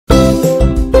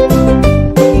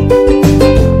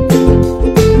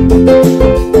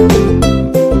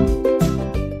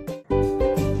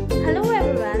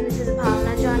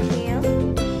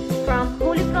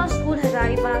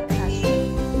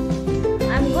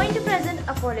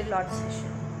polyglot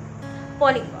session.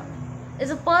 Polyglot is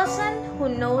a person who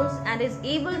knows and is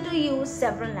able to use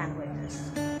several languages.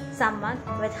 Someone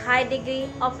with high degree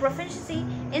of proficiency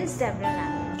in several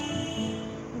languages.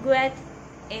 Good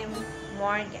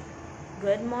morning.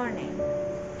 Good morning.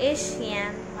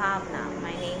 Ishian Bhavna.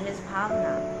 My name is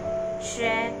Bhavna.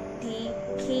 Shredhi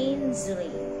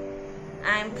Kinzui.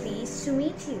 I am pleased to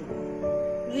meet you.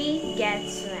 We get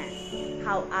Sven.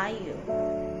 How are you?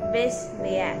 Bis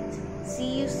Beat.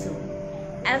 See you soon.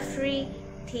 Every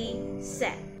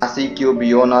set. Así que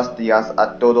buenos días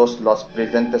a todos los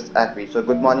presentes aquí. So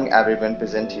good morning everyone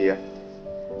present here.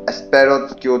 Espero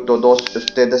que todos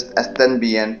ustedes estén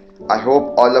bien. I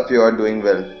hope all of you are doing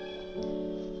well.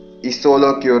 Y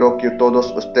solo quiero que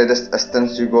todos ustedes estén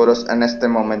seguros en este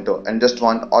momento, and just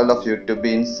want all of you to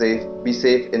be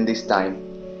safe in this time.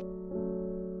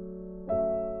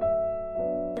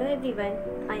 Hello everyone,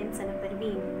 I am Sana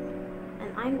Parveen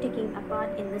and I am taking a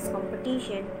part in this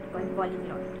competition called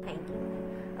Polyglot. Thank you.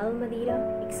 Al Madira,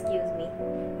 excuse me.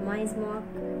 My Smock,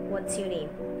 what's your name?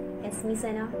 Esmi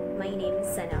Sana, my name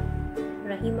is Sana.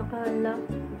 Rahimaka Allah,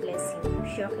 bless you.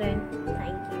 Shukran,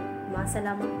 thank you. Ma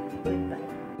salama, goodbye.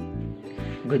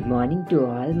 Good morning to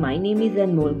all. My name is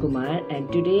Anmol Kumar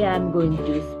and today I am going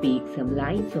to speak some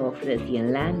lines of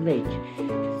Russian language.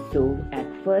 So at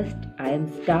first I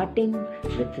am starting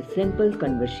with a simple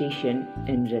conversation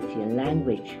in Russian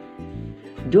language.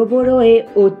 Dobroe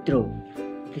utro.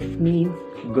 This means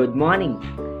good morning.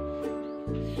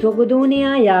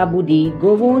 Sogodonia yabudi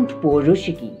govont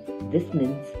porushiki. This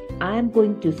means I am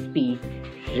going to speak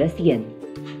Russian.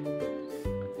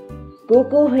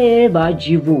 Koko her ba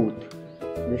jivut.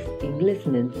 This English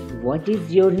means what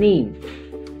is your name?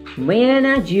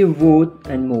 Mayana Jivot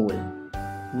Anmol.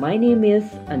 My name is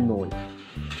Anmol.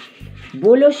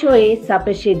 Bolo shoe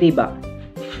sapeshe deba.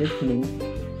 This means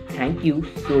thank you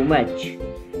so much.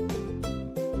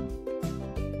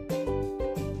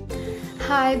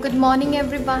 Hi, good morning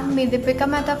everyone. Me Deepika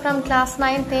Mehta from class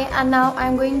 9th A and now I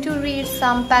am going to read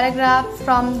some paragraphs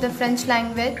from the French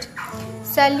language.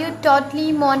 Salut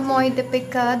totally mon moi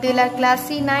Deepika de la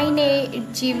classe 9A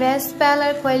je vais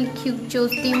speller quel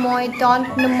chose moi don't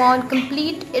mon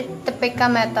complete it Deepika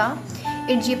Mehta.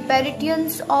 It je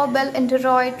paritians obel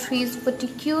interoid trees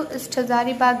futicu ist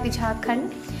HAZARIBAG de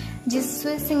Jharkhand. Je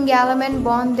suis singularment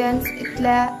bon dans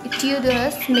études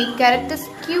mes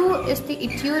caractères ist the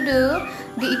étude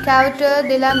the équateur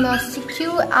de la musique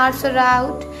arts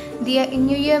around the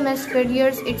enormous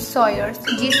careers it sawyers.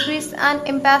 Je suis an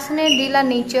impassionate de la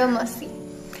nature mercy.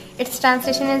 Its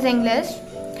translation is English.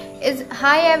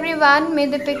 Hi everyone, me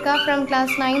Deepika from class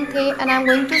 9th A and I am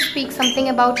going to speak something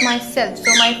about myself.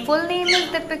 So my full name is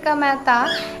Deepika Mehta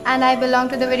and I belong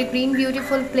to the very green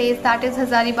beautiful place that is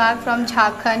HAZARIBAG from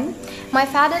Jharkhand. My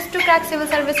father is to crack civil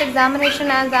service examination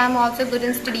as I am also good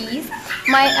in studies.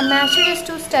 My amateur is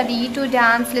to study, to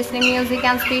dance, listening music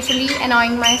and especially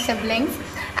annoying my siblings.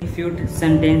 Few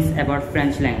sentence about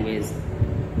French language.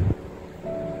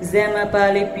 Je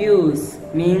m'appelle Pius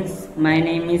means my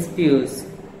name is Pius.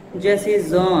 Je suis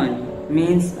jeune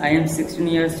means I am 16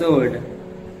 years old.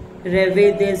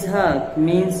 Ravi Deshak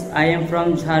means I am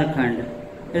from Jharkhand.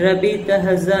 Rabi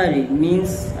Hazari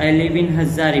means I live in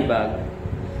HAZARIBAG.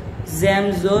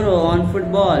 Zam Zoro on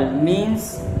football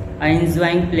means I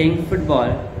enjoy playing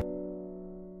football.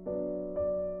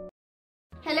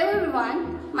 Hello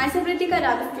everyone, myself Ritika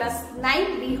Radha, class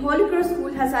 9B, Holy Cross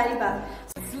School, HAZARIBAG.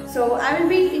 So I will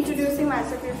be introducing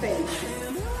myself in French.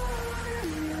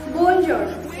 Bonjour,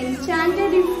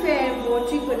 enchanted and fair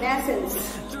votre connaissance.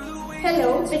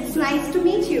 Hello, it's nice to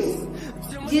meet you.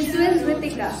 Je suis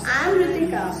Ritika, I am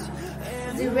Ritika.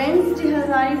 Je viens de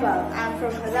HAZARIBAG, I am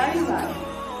from HAZARIBAG.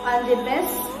 And the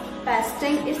best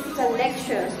pastime is the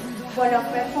lecture. One of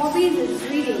my hobbies is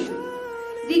reading.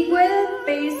 The quelle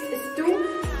pays is to.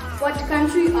 What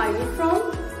country are you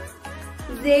from?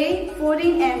 They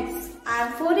 14 ans. I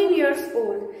am 14 years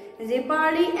old. They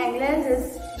parle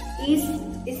anglais is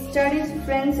studies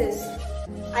French.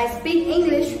 I speak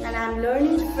English and I am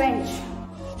learning French.